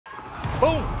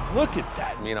Boom, look at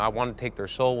that. You know, I want to take their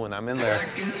soul when I'm in there. I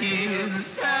can hear the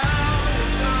sound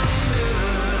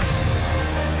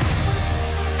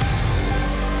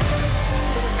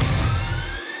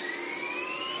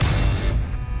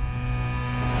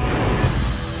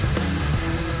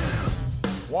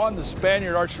Juan, the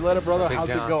Spaniard Archuleta, brother, Big how's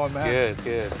John. it going, man? Good,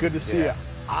 good. It's good to see you.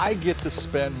 I get to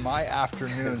spend my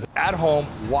afternoons at home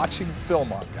watching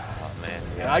film on guys. Oh, man.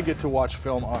 And I get to watch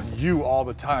film on you all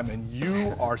the time, and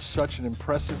you are such an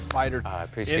impressive fighter I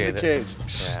appreciate in the cage.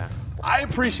 Yeah. I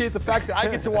appreciate the fact that I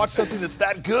get to watch something that's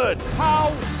that good. How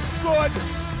good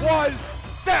was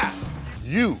that?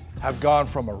 You have gone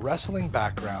from a wrestling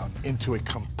background into a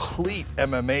complete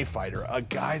MMA fighter, a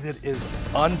guy that is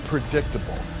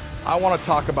unpredictable. I want to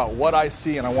talk about what I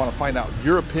see, and I want to find out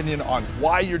your opinion on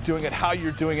why you're doing it, how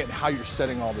you're doing it, and how you're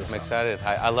setting all this I'm up. excited.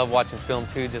 I love watching film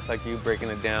too, just like you, breaking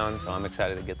it down, so I'm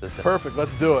excited to get this done. Perfect,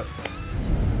 let's do it.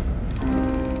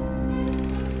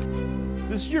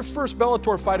 This is your first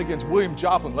Bellator fight against William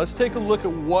Joplin. Let's take a look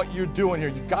at what you're doing here.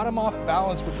 You've got him off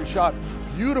balance with your shots.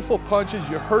 Beautiful punches,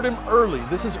 you hurt him early.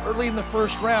 This is early in the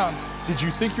first round. Did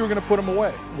you think you were gonna put him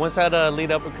away? Once that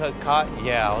lead uppercut caught,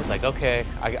 yeah, I was like, okay,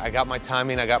 I got my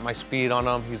timing, I got my speed on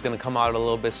him. He's gonna come out a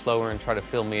little bit slower and try to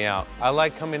fill me out. I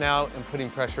like coming out and putting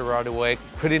pressure right away.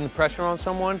 Putting the pressure on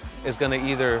someone is gonna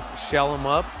either shell him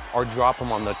up or drop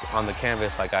him on the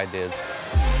canvas like I did.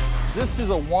 This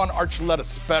is a Juan Archuleta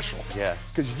special.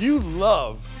 Yes. Because you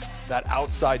love that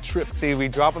outside trip. See, we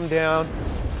drop him down,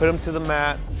 put him to the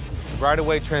mat, right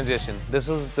away transition. This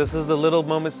is the little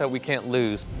moments that we can't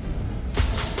lose.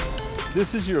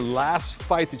 This is your last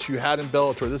fight that you had in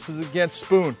Bellator. This is against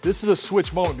Spoon. This is a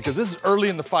switch moment because this is early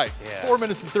in the fight. Yeah. 4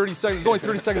 minutes and 30 seconds, only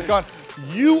 30 seconds gone.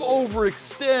 You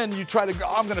overextend, you try to go,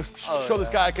 I'm gonna show this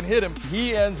guy I can hit him.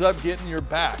 He ends up getting your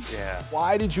back. Yeah.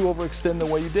 Why did you overextend the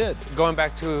way you did? Going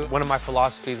back to one of my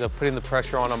philosophies of putting the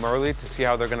pressure on them early to see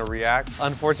how they're gonna react.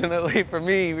 Unfortunately for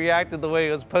me, he reacted the way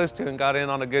he was supposed to and got in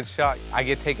on a good shot. I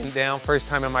get taken down first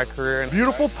time in my career.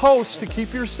 Beautiful post to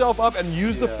keep yourself up and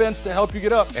use the fence to help you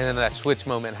get up. And then that switch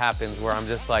moment happens where I'm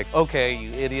just like, okay,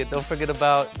 you idiot, don't forget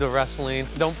about the wrestling.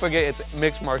 Don't forget it's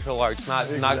mixed martial arts, not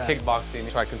kickboxing.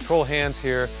 So I control hands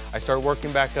here. I start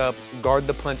working back up, guard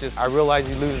the punches. I realize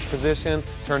he loses position,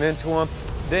 turn into him.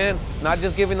 Then, not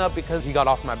just giving up because he got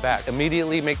off my back.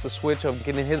 Immediately make the switch of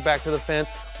getting his back to the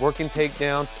fence, working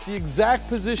takedown. The exact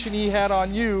position he had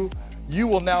on you, you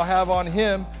will now have on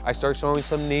him. I start showing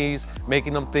some knees,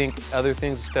 making them think other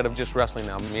things instead of just wrestling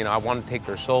them. You know, I want to take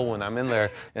their soul when I'm in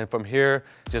there. And from here,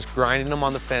 just grinding them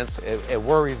on the fence, it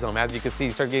worries them. As you can see,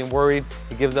 he starts getting worried,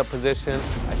 he gives up position,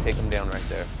 I take him down right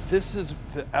there. This is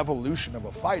the evolution of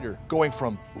a fighter, going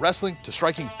from wrestling to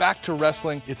striking back to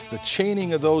wrestling. It's the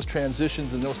chaining of those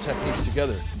transitions and those techniques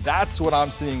together. That's what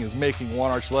I'm seeing is making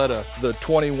Juan Archuleta the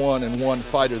 21-1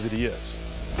 fighter that he is.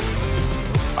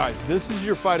 All right, this is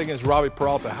your fight against Robbie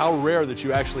Peralta. How rare that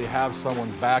you actually have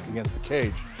someone's back against the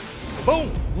cage.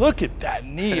 Boom, look at that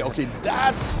knee. Okay,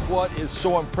 that's what is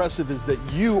so impressive is that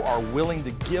you are willing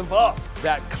to give up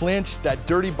that clinch, that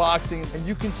dirty boxing, and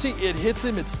you can see it hits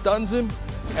him, it stuns him,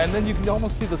 and then you can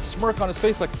almost see the smirk on his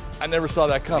face like, I never saw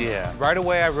that coming. Yeah, right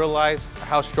away I realized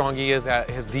how strong he is at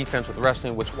his defense with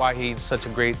wrestling, which is why he's such a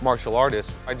great martial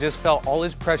artist. I just felt all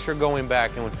his pressure going back,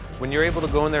 and when you're able to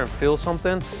go in there and feel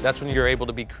something, that's when you're able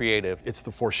to be creative. It's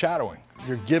the foreshadowing.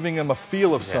 You're giving him a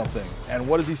feel of something. And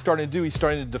what is he starting to do? He's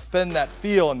starting to defend that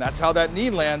feel, and that's how that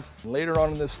knee lands. Later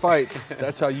on in this fight,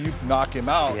 that's how you knock him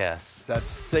out. Yes. It's that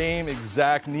same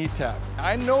exact knee tap.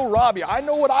 I know Robbie, I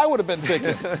know what I would have been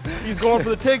thinking. He's going for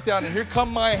the takedown, and here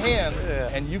come my hands,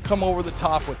 and you come over the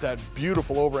top with that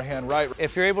beautiful overhand right.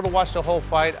 If you're able to watch the whole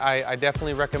fight, I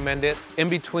definitely recommend it. In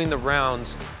between the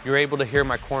rounds, you're able to hear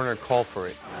my corner call for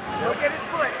it. Look at his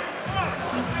foot.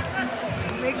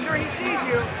 Make sure he sees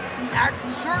you. Act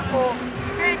circle,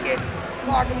 fake it,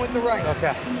 lock him with the right.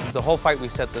 Okay. The whole fight we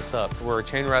set this up. We're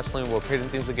chain wrestling, we're putting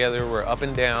things together, we're up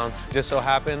and down. Just so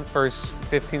happened, first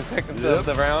 15 seconds of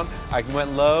the round, I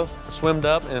went low, swimmed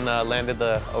up, and landed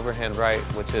the overhand right,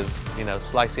 which is, you know,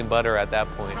 slicing butter at that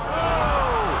point.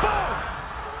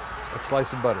 That's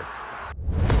slicing butter.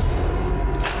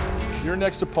 Your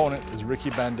next opponent is Ricky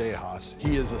Bandejas.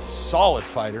 He is a solid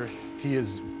fighter. He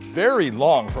is very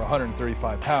long for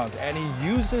 135 pounds, and he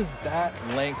uses that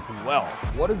length well.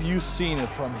 What have you seen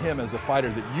from him as a fighter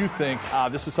that you think,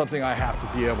 this is something I have to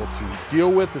be able to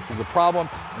deal with, this is a problem,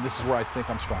 and this is where I think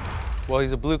I'm strong? Well,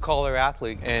 he's a blue-collar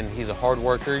athlete, and he's a hard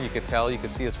worker. You could tell, you could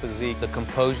see his physique, the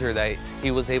composure that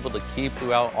he was able to keep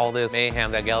throughout all this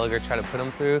mayhem that Gallagher tried to put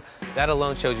him through. That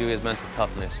alone shows you his mental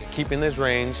toughness. Keeping his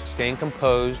range, staying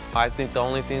composed. I think the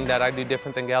only thing that I do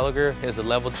different than Gallagher is the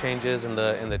level changes and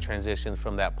the transitions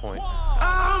from that point.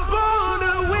 I'm born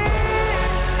to win.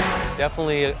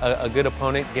 Definitely a good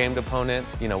opponent, gamed opponent.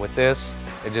 You know, with this,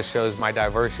 it just shows my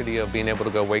diversity of being able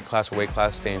to go weight class to weight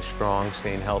class, staying strong,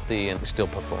 staying healthy, and still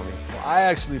performing. Well, I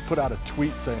actually put out a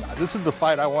tweet saying, this is the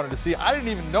fight I wanted to see. I didn't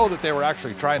even know that they were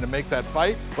actually trying to make that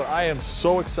fight, but I am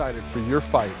so excited for your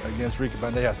fight against Ricky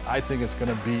Bandejas. I think it's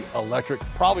going to be electric.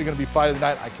 Probably going to be fight of the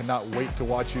night. I cannot wait to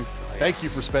watch you. Thank you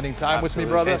for spending time with me,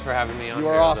 brother. Thanks for having me on. You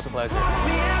are awesome. It was a pleasure.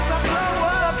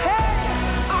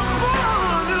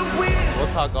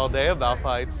 We'll talk all day about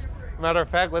fights. Matter of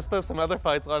fact, let's throw some other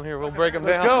fights on here. We'll break them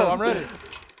down. Let's go. I'm ready.